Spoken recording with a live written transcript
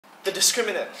the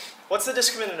discriminant. What's the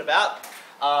discriminant about?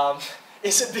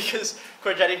 Is it because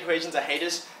quadratic equations are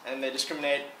haters and they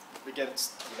discriminate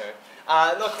against,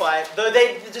 not quite. Though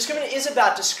the discriminant is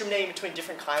about discriminating between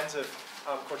different kinds of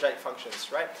quadratic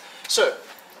functions, right? So,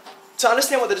 to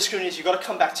understand what the discriminant is, you've got to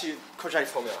come back to quadratic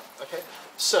formula, okay?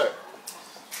 So,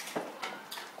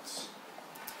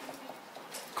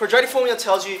 quadratic formula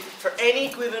tells you for any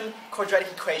given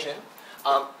quadratic equation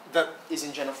that is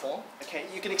in general form, okay,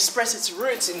 you can express its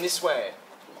roots in this way.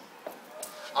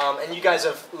 And you guys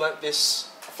have learnt this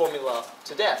formula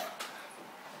to death.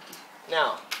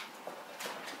 Now,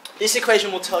 this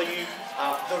equation will tell you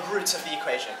the roots of the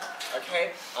equation,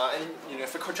 okay? And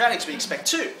for quadratics we expect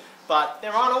 2, but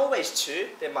there aren't always 2.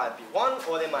 There might be 1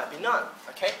 or there might be none,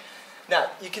 okay? Now,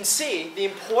 you can see the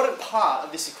important part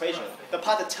of this equation, the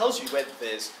part that tells you whether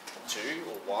there's 2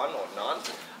 or 1 or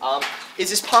none, is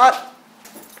this part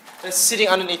that's sitting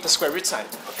underneath the square root sign,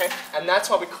 okay? And that's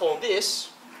why we call this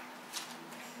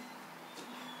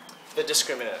the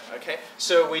discriminant, okay?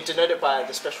 So we denote it by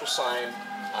the special sign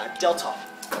delta,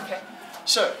 okay?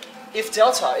 So if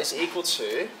delta is equal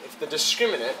to, if the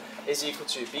discriminant is equal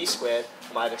to b squared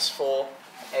minus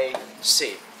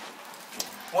 4ac.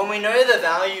 When we know the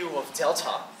value of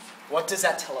delta, what does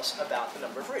that tell us about the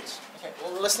number of roots? Okay,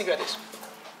 well, let's think about this.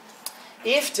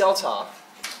 If delta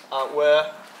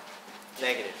were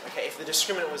negative, okay, if the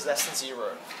discriminant was less than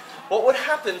 0, what would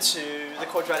happen to the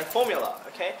quadratic formula,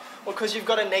 okay? Well, because you've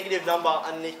got a negative number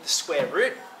underneath the square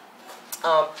root,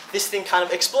 this thing kind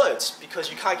of explodes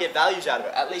because you can't get values out of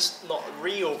it, at least not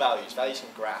real values, values in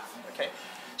graph, okay?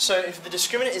 So if the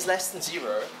discriminant is less than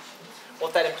 0,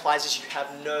 what that implies is you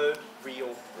have no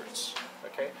real roots,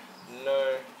 okay?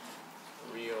 No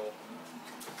real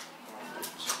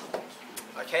roots,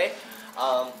 okay?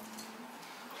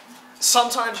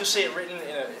 Sometimes you'll see it written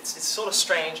in it's sort of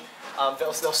strange.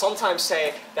 They'll sometimes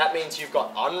say that means you've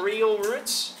got unreal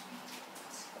roots,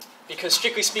 because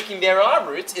strictly speaking there are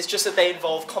roots, it's just that they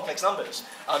involve complex numbers,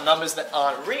 numbers that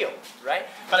aren't real, right?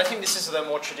 But I think this is the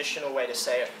more traditional way to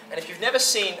say it. And if you've never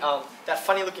seen that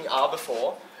funny looking R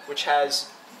before, which has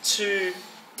 2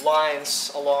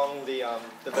 lines along the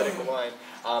vertical line,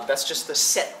 that's just the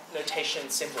set notation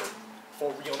symbol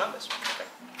for real numbers. Okay.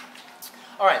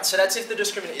 Alright, so that's if the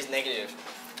discriminant is negative.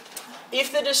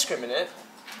 If the discriminant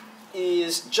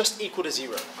is just equal to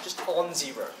 0, just on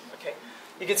 0, okay?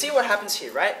 You can see what happens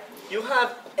here, right? You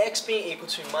have x being equal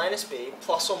to minus b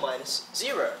plus or minus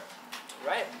 0,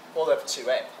 right? All over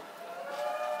 2a.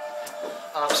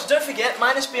 So don't forget,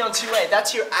 minus b on 2a,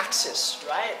 that's your axis,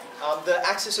 right? The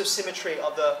axis of symmetry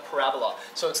of the parabola.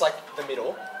 So it's like the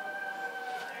middle.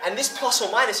 And this plus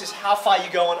or minus is how far you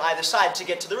go on either side to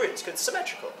get to the roots, because it's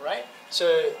symmetrical, right?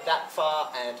 So that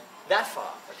far and that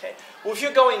far, okay? Well, if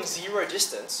you're going 0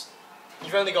 distance,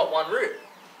 you've only got 1 root.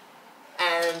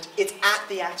 And it's at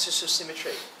the axis of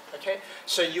symmetry, okay?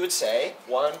 So you would say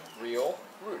 1 real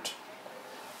root.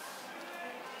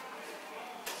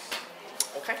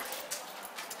 Okay?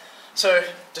 So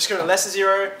discriminant less than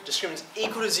 0, discriminant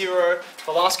equal to 0.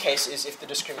 The last case is if the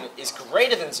discriminant is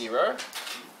greater than 0.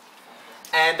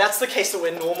 And that's the case that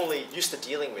we're normally used to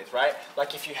dealing with, right?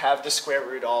 Like if you have the square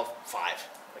root of 5,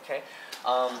 okay?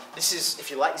 This is, if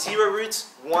you like, 0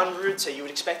 roots, 1 root, so you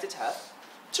would expect it to have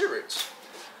 2 roots.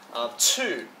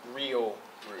 2 real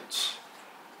roots.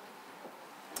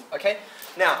 Okay?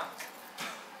 Now,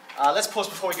 let's pause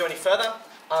before we go any further.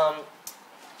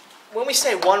 When we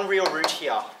say 1 real root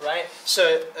here, right?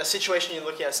 So a situation you're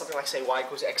looking at is something like, say, y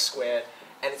equals x squared,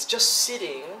 and it's just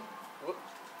sitting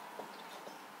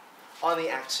on the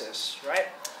axis, right?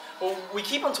 Well, we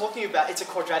keep on talking about it's a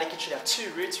quadratic, it should have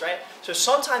 2 roots, right? So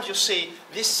sometimes you'll see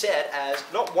this set as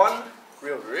not 1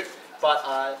 real root,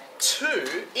 but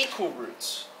 2 equal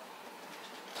roots.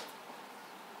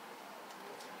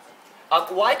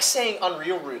 Like saying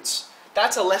unreal roots,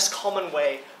 that's a less common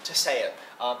way to say it.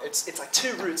 It's like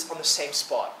 2 roots on the same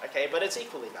spot, okay? But it's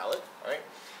equally valid,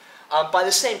 right? By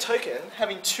the same token,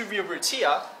 having 2 real roots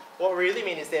here, what we really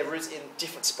mean is they're roots in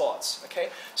different spots, okay?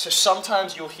 So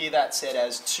sometimes you'll hear that said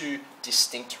as 2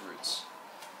 distinct roots.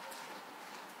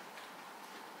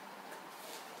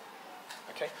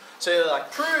 Okay? So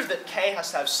like prove that k has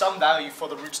to have some value for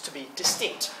the roots to be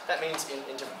distinct. That means in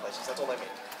different places, that's all they mean,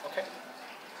 okay?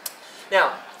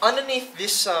 Now, underneath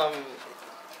this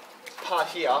part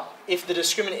here, if the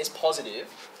discriminant is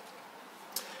positive,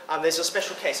 there's a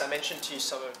special case I mentioned to you,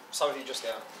 some of you just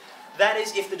now. That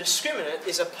is if the discriminant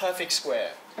is a perfect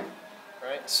square,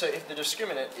 right? So if the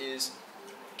discriminant is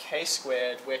k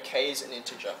squared, where k is an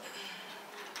integer.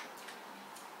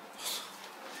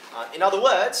 In other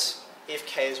words, if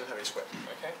k is a perfect square,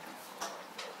 okay?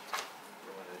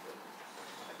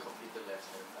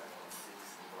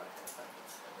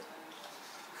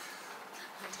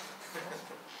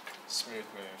 Smooth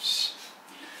moves.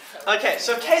 Okay,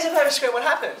 so if k is a perfect square, what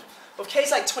happens? Well, if k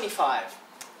is like 25,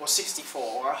 or 64,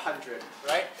 or 100,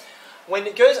 right? When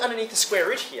it goes underneath the square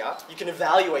root here, you can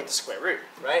evaluate the square root,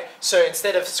 right? So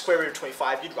instead of square root of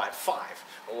 25, you'd write 5.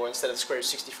 Or instead of the square root of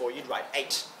 64, you'd write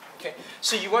 8. Okay?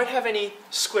 So you won't have any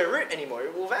square root anymore,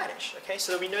 it will vanish. Okay?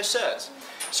 So there'll be no surds.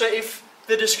 So if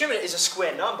the discriminant is a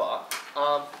square number,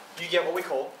 you get what we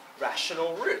call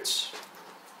rational roots.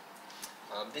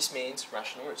 This means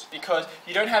rational roots, because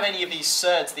you don't have any of these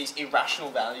surds, these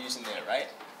irrational values in there, right?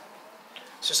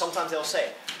 So sometimes they'll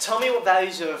say, tell me what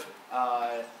values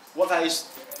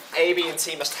A, B, and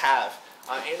C must have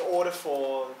in order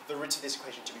for the roots of this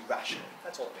equation to be rational.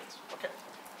 That's all it means. Okay.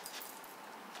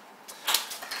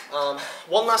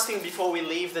 One last thing before we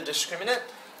leave the discriminant.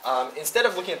 Instead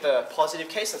of looking at the positive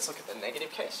case, let's look at the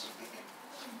negative case.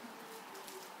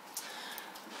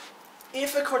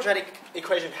 If a quadratic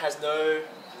equation has no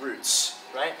roots,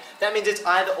 right, that means it's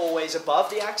either always above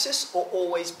the axis or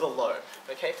always below.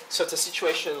 Okay, so it's a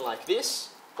situation like this,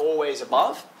 always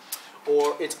above,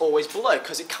 or it's always below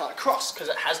because it can't cross because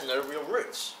it has no real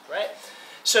roots, right?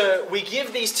 So we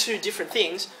give these two different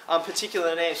things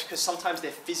particular names because sometimes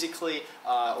they're physically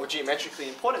or geometrically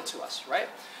important to us, right?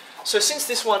 So since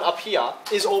this one up here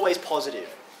is always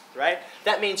positive, right,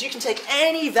 that means you can take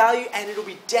any value and it'll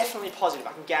be definitely positive,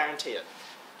 I can guarantee it.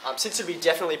 Since it'll be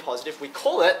definitely positive, we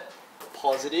call it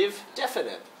positive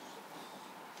definite.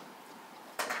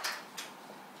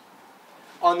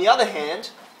 On the other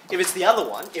hand, if it's the other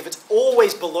one, if it's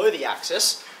always below the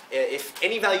axis, if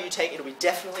any value you take, it'll be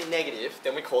definitely negative,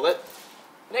 then we call it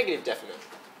negative definite.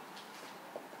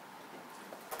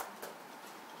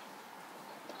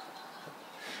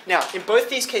 Now, in both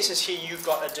these cases here, you've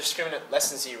got a discriminant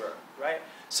less than 0, right?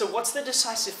 So what's the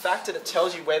decisive factor that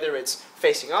tells you whether it's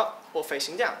facing up or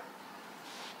facing down?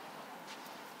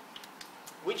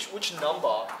 Which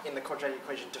number in the quadratic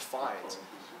equation defines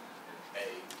A?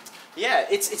 Yeah,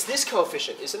 it's this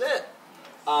coefficient, isn't it?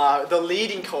 The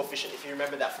leading coefficient, if you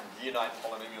remember that from Year 9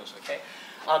 polynomials, okay?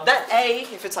 That A,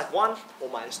 if it's like 1 or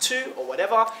 -2 or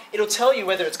whatever, it'll tell you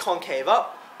whether it's concave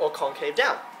up or concave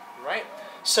down, right?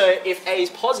 So if A is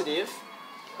positive,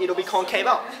 it'll be concave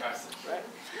up, right?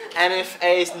 And if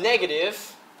A is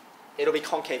negative, it'll be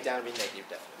concave down, it'll be negative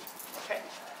definite, okay?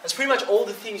 That's pretty much all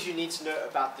the things you need to know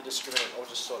about the discriminant, or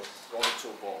just sort of roll it to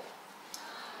a ball.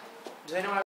 Does anyone have